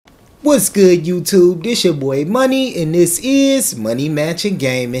What's good, YouTube? This your boy Money, and this is MoneyMansion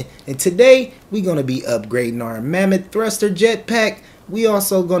Gaming. And today we're gonna be upgrading our Mammoth Thruster Jetpack. We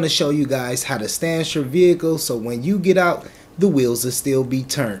also gonna show you guys how to stance your vehicle so when you get out, the wheels will still be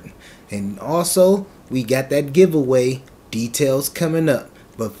turned. And also, we got that giveaway details coming up.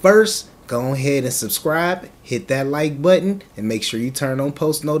 But first, go ahead and subscribe, hit that like button, and make sure you turn on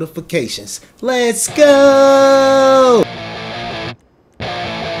post notifications. Let's go!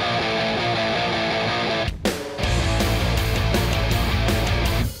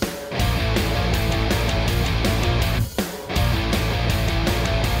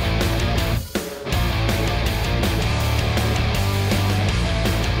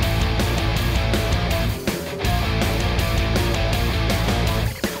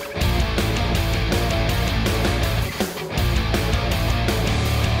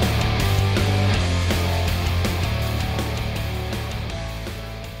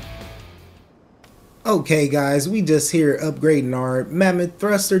 Okay guys, we just here upgrading our Mammoth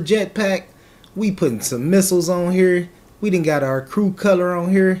Thruster Jetpack. We putting some missiles on here. We done got our crew color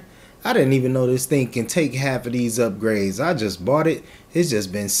on here. I didn't even know this thing can take half of these upgrades. I just bought it. It's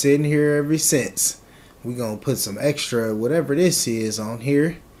just been sitting here ever since. We gonna put some extra whatever this is on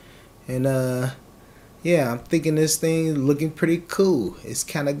here. And yeah, I'm thinking this thing looking pretty cool. It's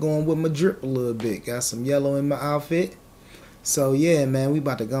kind of going with my drip a little bit. Got some yellow in my outfit. So yeah, man, we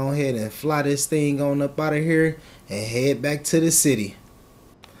about to go ahead and fly this thing on up out of here and head back to the city.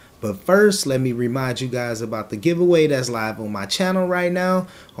 But first, let me remind you guys about the giveaway that's live on my channel right now.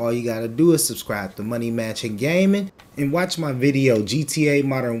 All you gotta do is subscribe to MoneyMansion Gaming and watch my video GTA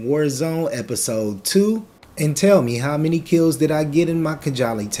Modern Warzone episode 2 and tell me how many kills did I get in my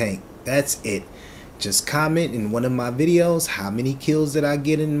Kajali tank. That's it. Just comment in one of my videos how many kills did I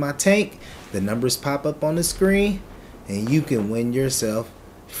get in my tank. The numbers pop up on the screen and you can win yourself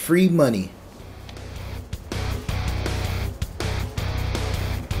free money.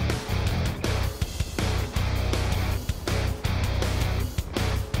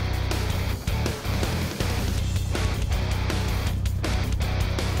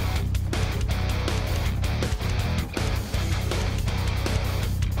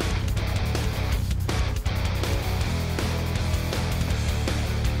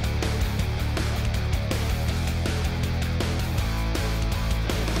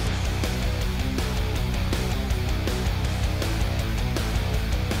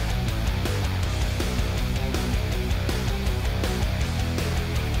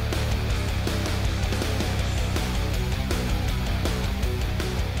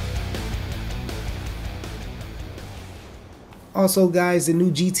 Also guys, the new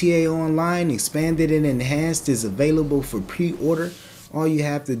GTA Online Expanded and Enhanced is available for pre-order. All you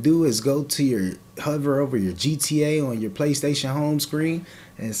have to do is hover over your GTA on your PlayStation home screen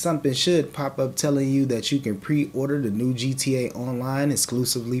and something should pop up telling you that you can pre-order the new GTA Online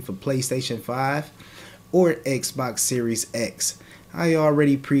exclusively for PlayStation 5 or Xbox Series X. I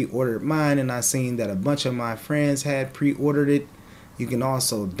already pre-ordered mine and I seen that a bunch of my friends had pre-ordered it. You can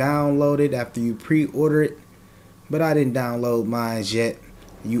also download it after you pre-order it, but I didn't download mine yet.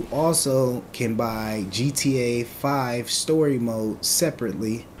 You also can buy GTA 5 story mode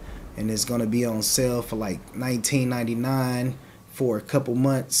separately, and it's gonna be on sale for like $19.99 for a couple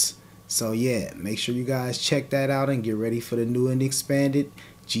months. So yeah, make sure you guys check that out and get ready for the new and expanded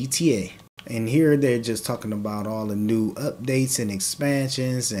GTA. And here they're just talking about all the new updates and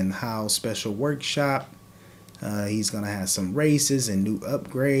expansions and how Special Workshop, he's gonna have some races and new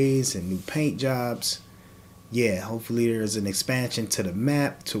upgrades and new paint jobs. Yeah, hopefully there's an expansion to the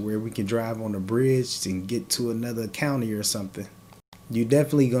map to where we can drive on the bridge and get to another county or something. You're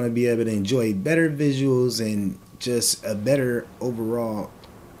definitely going to be able to enjoy better visuals and just a better overall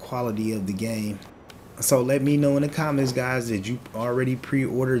quality of the game. So let me know in the comments, guys, did you already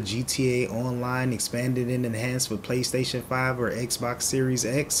pre-order GTA Online Expanded and Enhanced for PlayStation 5 or Xbox Series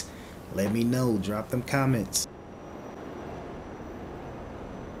X? Let me know. Drop them comments.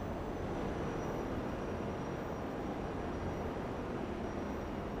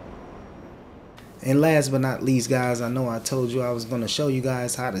 And last but not least, guys, I know I told you I was going to show you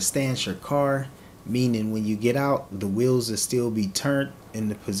guys how to stance your car, meaning when you get out, the wheels will still be turned in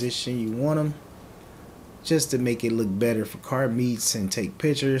the position you want them, just to make it look better for car meets and take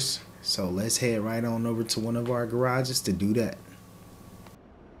pictures. So let's head right on over to one of our garages to do that.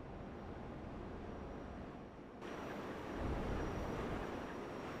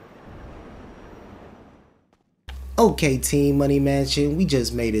 Okay, Team MoneyMansion, we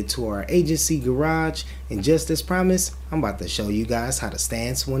just made it to our agency garage, and just as promised, I'm about to show you guys how to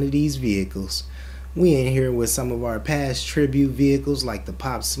stance one of these vehicles. We in here with some of our past tribute vehicles like the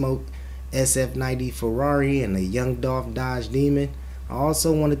Pop Smoke SF90 Ferrari and the Young Dolph Dodge Demon. I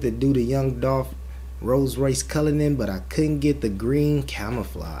also wanted to do the Young Dolph Rolls Royce Cullinan, but I couldn't get the green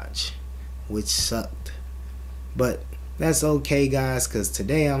camouflage, which sucked. But that's okay, guys, because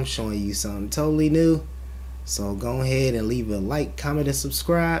today I'm showing you something totally new. So go ahead and leave a like, comment, and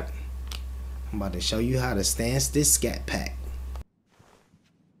subscribe. I'm about to show you how to stance this Scat Pack.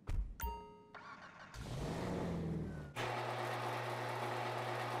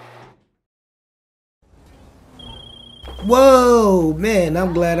 Whoa, man,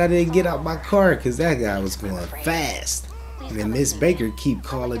 I'm glad I didn't get out my car because that guy was going fast. And then Miss Baker keep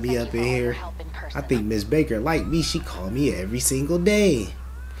calling me up in here. I think Miss Baker like me, she called me every single day.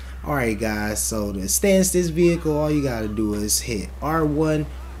 Alright guys, so to stance this vehicle, all you gotta do is hit R1,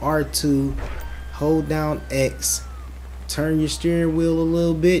 R2, hold down X, turn your steering wheel a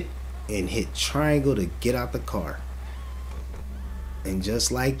little bit, and hit triangle to get out the car. And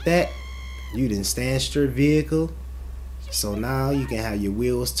just like that, you done stanced your vehicle. So now you can have your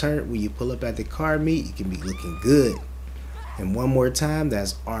wheels turned when you pull up at the car meet. You can be looking good. And one more time,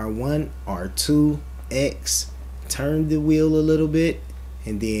 that's R1, R2, X, turn the wheel a little bit,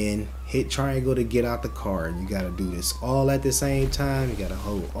 and then hit triangle to get out the car. And you got to do this all at the same time. You got to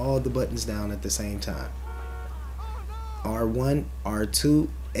hold all the buttons down at the same time. R1, R2,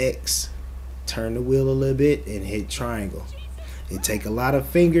 X, turn the wheel a little bit, and hit triangle. It take a lot of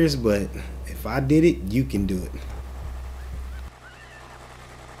fingers, but if I did it, you can do it.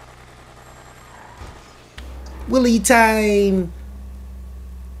 Willy time!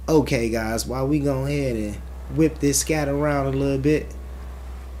 Okay guys, while we go ahead and whip this scat around a little bit,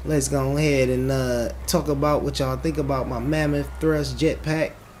 let's go ahead and talk about what y'all think about my Mammoth Thrust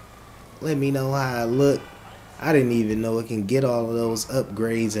Jetpack. Let me know how it look. I didn't even know it can get all of those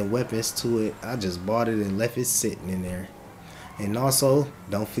upgrades and weapons to it. I just bought it and left it sitting in there. And also,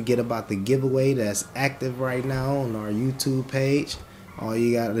 don't forget about the giveaway that's active right now on our YouTube page. All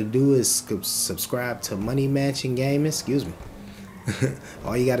you gotta do is subscribe to MoneyMansion Gaming. Excuse me.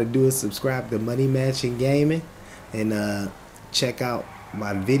 All you gotta do is subscribe to MoneyMansion Gaming and check out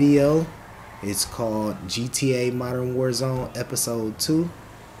my video. It's called GTA Modern Warzone Episode 2.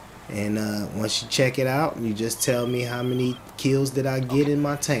 And once you check it out, you just tell me how many kills did I get in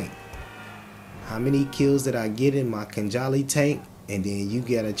my tank. How many kills did I get in my Kanjali tank? And then you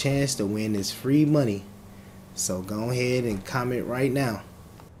get a chance to win this free money. So go ahead and comment right now.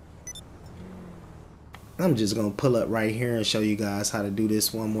 I'm just going to pull up right here and show you guys how to do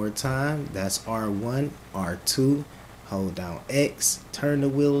this one more time. That's R1, R2, hold down X, turn the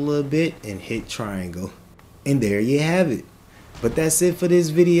wheel a little bit, and hit triangle. And there you have it. But that's it for this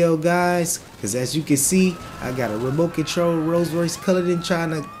video, guys. Because as you can see, I got a remote control Rolls Royce Cullinan trying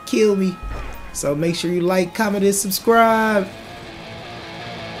to kill me. So make sure you like, comment, and subscribe.